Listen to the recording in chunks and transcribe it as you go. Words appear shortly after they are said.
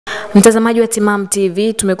Mtazamaji wa Timam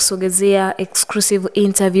TV, tumekusogezea exclusive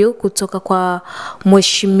interview kutoka kwa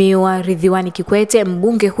Mheshimiwa Ridhiwan Kikwete,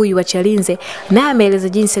 mbunge huyu wa Chalinze, na ameeleza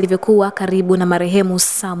jinsi alivyokuwa karibu na marehemu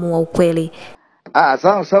Sam Waukweli.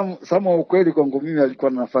 Sam Waukweli kwangu mimi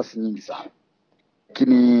alikuwa na nafasi nyingi sana.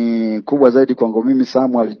 Lakini kubwa zaidi kwangu mimi,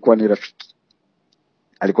 Sam alikuwa ni rafiki.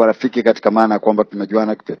 Alikuwa rafiki katika maana kwamba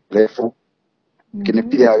tumejuana kirefu. Lakini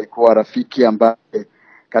pia alikuwa rafiki ambaye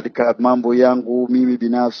katika mambo yangu mimi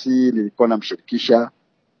binafsi nilikuwa namshirikisha,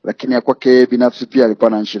 lakini kwake binafsi pia alikuwa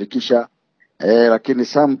ananishirikisha. Lakini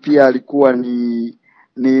Sam pia alikuwa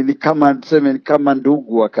ni kama tuseme kama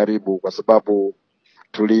ndugu wa karibu, kwa sababu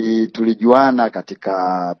tulijuana katika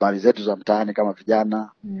habari zetu za mtaani kama vijana.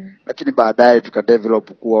 Lakini baadaye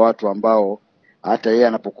tukadevelop kuwa watu ambao hata yeye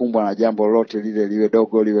anapokumbwa na jambo lolote lile, liwe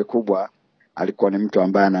dogo liwe kubwa, alikuwa ni mtu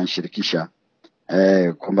ambaye ananishirikisha.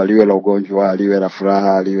 Kwamba liwe la ugonjwa, liwe la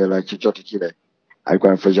furaha, liwe la chochote kile,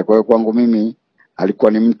 alikuwa anafurahisha. Kwa hiyo kwangu mimi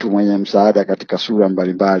alikuwa ni mtu mwenye msaada katika sura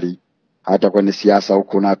mbalimbali, hata kwenye siasa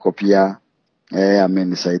huko nako pia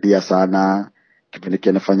amenisaidia sana. Kipindi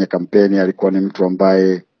kile nafanya kampeni alikuwa ni mtu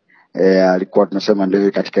ambaye alikuwa tunasema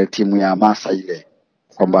ndio katika timu ya hamasa ile,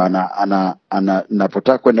 kwamba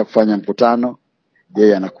napotaka kwenda kufanya mkutano,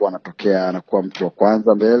 yeye anakuwa anatokea, anakuwa mtu wa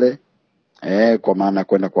kwanza mbele, kwa maana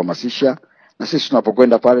kwenda kuhamasisha. Na sisi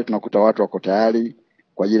tunapokwenda pale tunakuta watu wako tayari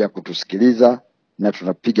kwa ajili ya kutusikiliza, na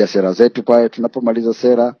tunapiga sera zetu pale. Tunapomaliza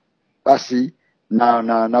sera, basi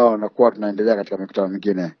nao nakuwa tunaendelea katika mikutano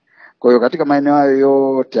mingine. Kwa hiyo katika maeneo hayo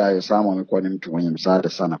yote hayo, Sam amekuwa ni mtu mwenye msaada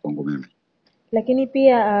sana kwangu mimi. Lakini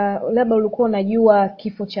pia labda ulikuwa unajua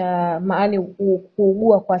kifo cha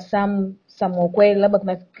kuugua kwa Sam Waukweli, labda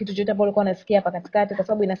kuna kitu chochote ambacho ulikuwa unasikia hapa katikati, kwa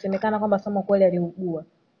sababu inasemekana kwamba Sam Waukweli aliugua?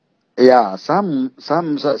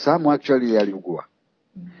 Sam actually aliugua.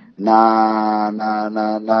 Na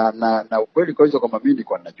ukweli kwa hizo kwamba mimi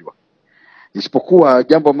nilikuwa ninajua. Isipokuwa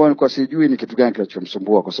jambo ambalo nilikuwa sijui ni kitu gani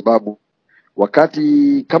kinachomsumbua, kwa sababu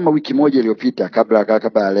wakati kama wiki moja iliyopita kabla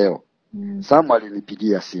ya leo, Sam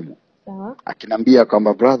alinipigia simu. Akiniambia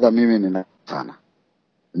kwamba brother, mimi nina sana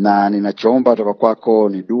na ninachoomba kutoka kwako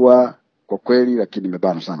ni dua kwa kweli, lakini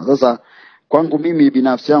nimebana sana. Sasa kwangu mimi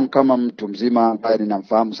binafsi yangu kama mtu mzima ambaye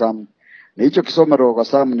ninamfahamu Sam, nilichokisoma kutoka kwa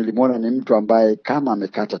Sam, nilimuona ni mtu ambaye kama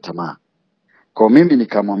amekata tamaa. Kwa mimi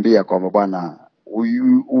nikamwambia kwamba bwana,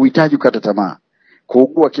 uhitaji kukata tamaa.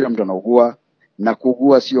 Kuugua kila mtu anaugua, na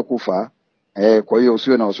kuugua sio kufa. Kwa hiyo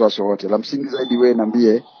usiwe na wasiwasi wote. La msingi zaidi wewe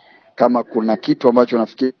niambie kama kuna kitu ambacho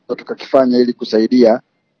nafikiri tukakifanya ili kusaidia,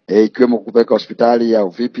 ikiwemo kupeleka hospitali au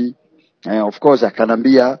vipi. Of course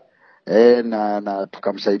akanambia na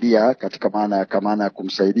tukamsaidia katika maana ya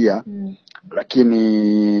kumsaidia.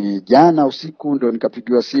 Lakini jana usiku ndio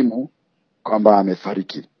nikapigiwa simu kwamba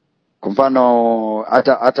amefariki. Kwa mfano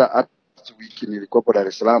hata wiki nilikuwa Dar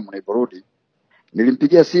es Salaam, niliporudi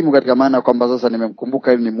nilimpigia simu katika maana kwamba sasa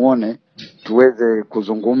nimemkumbuka ili nimuone tuweze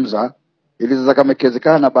kuzungumza, ili sasa kama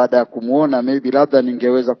ikiwezekana baada ya kumuona maybe labda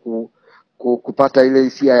ningeweza kupata ile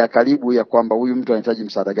hisia ya karibu ya kwamba huyu mtu anahitaji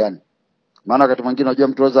msaada gani. Maana wakati mwingine unajua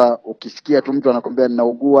mtu anaweza ukisikia tu mtu anakuambia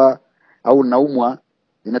ninaugua au naumwa,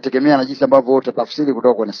 inategemea na jinsi ambavyo utatafsiri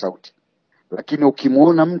kutoka kwenye sauti. Lakini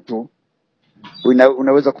ukimuona mtu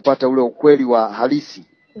unaweza kupata ule ukweli wa halisi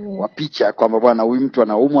wa picha kwamba bwana, huyu mtu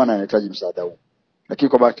anaumwa na anahitaji msaada huu. Lakini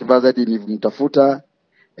kwa bahati mbaya zaidi nilimtafuta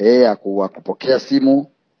akupokea simu,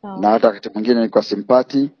 na hata wakati mwingine nilikuwa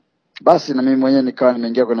simpati. Basi na mimi mwenyewe nikawa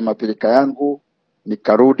nimeingia kwenye mapilika yangu,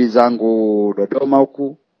 nikarudi zangu Dodoma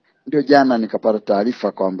huku. Ndio jana nikapata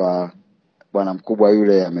taarifa kwamba bwana mkubwa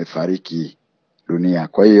yule amefariki dunia.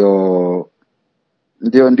 Kwa hiyo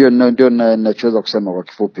ndio ninachoweza kusema kwa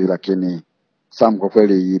kifupi, lakini Sam kwa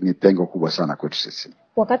kweli ni pengo kubwa sana kwetu sisi.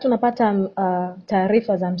 Wakati unapata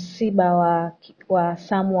taarifa za msiba wa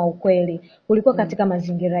Sam Waukweli, ulikuwa katika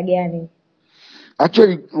mazingira gani?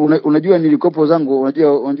 Actually unajua nilikopo zangu,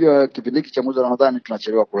 unajua kipindi hiki cha mwezi wa Ramadhani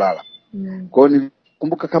tunachelewa kulala. Kwa hiyo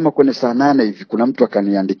nilikumbuka kama kwenye saa 8 hivi kuna mtu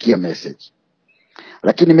akaniandikia message.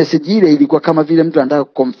 Lakini message ile ilikuwa kama vile mtu anataka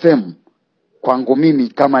confirm kwangu mimi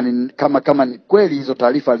kama ni kweli hizo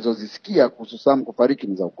taarifa alizozisikia kuhusu Sam kufariki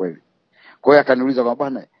ni za ukweli. Kwa hiyo akaniuliza kwamba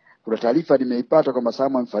bwana, kuna taarifa nimeipata kwamba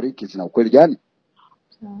Sam amefariki, zina ukweli gani?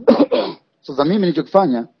 Sasa mimi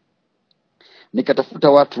nilichokifanya nikatafuta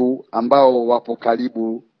watu ambao wapo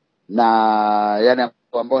karibu na yani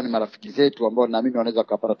ambao ni marafiki zetu ambao naamini wanaweza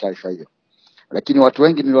kupata taarifa hiyo. Lakini watu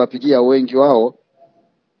wengi niliwapigia, wengi wao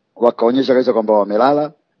wakaonyesha kabisa kwamba wamelala,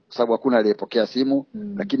 kwa sababu hakuna aliyepokea simu.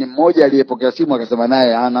 Lakini mmoja aliyepokea simu akasema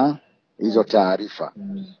naye hana hizo taarifa.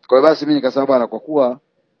 Kwa hiyo basi mimi nikasema bwana, kwa kuwa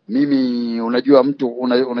mimi unajua mtu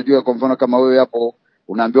unajua kwa mfano kama wewe hapo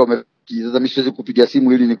unaambiwa amefariki. Sasa mimi siwezi kupiga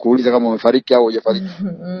simu ili nikuulize kama umefariki au hujafariki.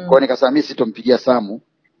 Kwa hiyo nikasema mimi sitompigia Samu,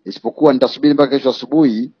 isipokuwa nitasubiri mpaka kesho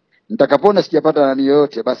asubuhi. Nitakapona sijapata nani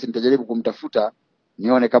yoyote, basi nitajaribu kumtafuta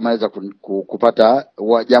nione kama naweza kupata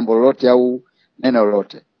jambo lolote au neno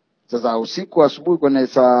lolote. Sasa usiku asubuhi kwenye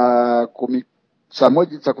saa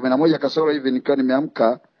 11 kasoro hivi nikiwa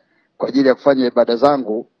nimeamka kwa ajili ya kufanya ibada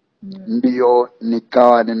zangu, ndio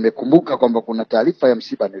nikawa nimekumbuka kwamba kuna taarifa ya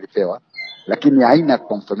msiba nilipewa, lakini haina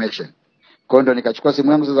confirmation. Kwa hiyo ndo nikachukua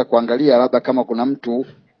simu yangu sasa kuangalia labda kama kuna mtu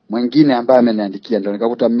mwingine ambaye ameniandikia, ndio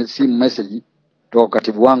nikakuta simu message kutoka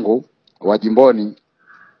katibu wangu wa jimboni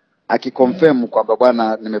akiconfirm kwamba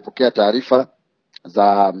bwana, nimepokea taarifa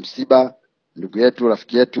za msiba, ndugu yetu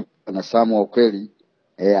rafiki yetu na Sam Waukweli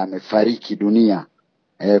amefariki dunia.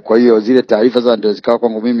 Kwa hiyo zile taarifa sasa ndio zikawa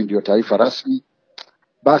kwangu mimi ndio taarifa rasmi.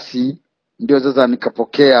 Basi ndio sasa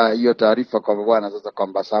nikapokea hiyo taarifa kwamba bwana, sasa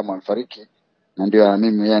kwamba Sam amefariki, na ndio na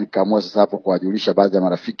mimi yeye nikaamua sasa hapo kuwajulisha baadhi ya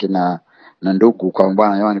marafiki na ndugu kwamba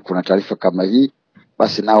bwana, jamani, kuna taarifa kama hii,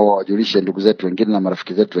 basi nao wajulishe ndugu zetu wengine na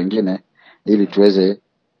marafiki zetu wengine, ili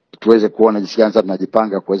tuweze kuona jinsi gani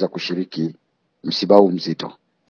tunajipanga kuweza kushiriki msiba huu mzito.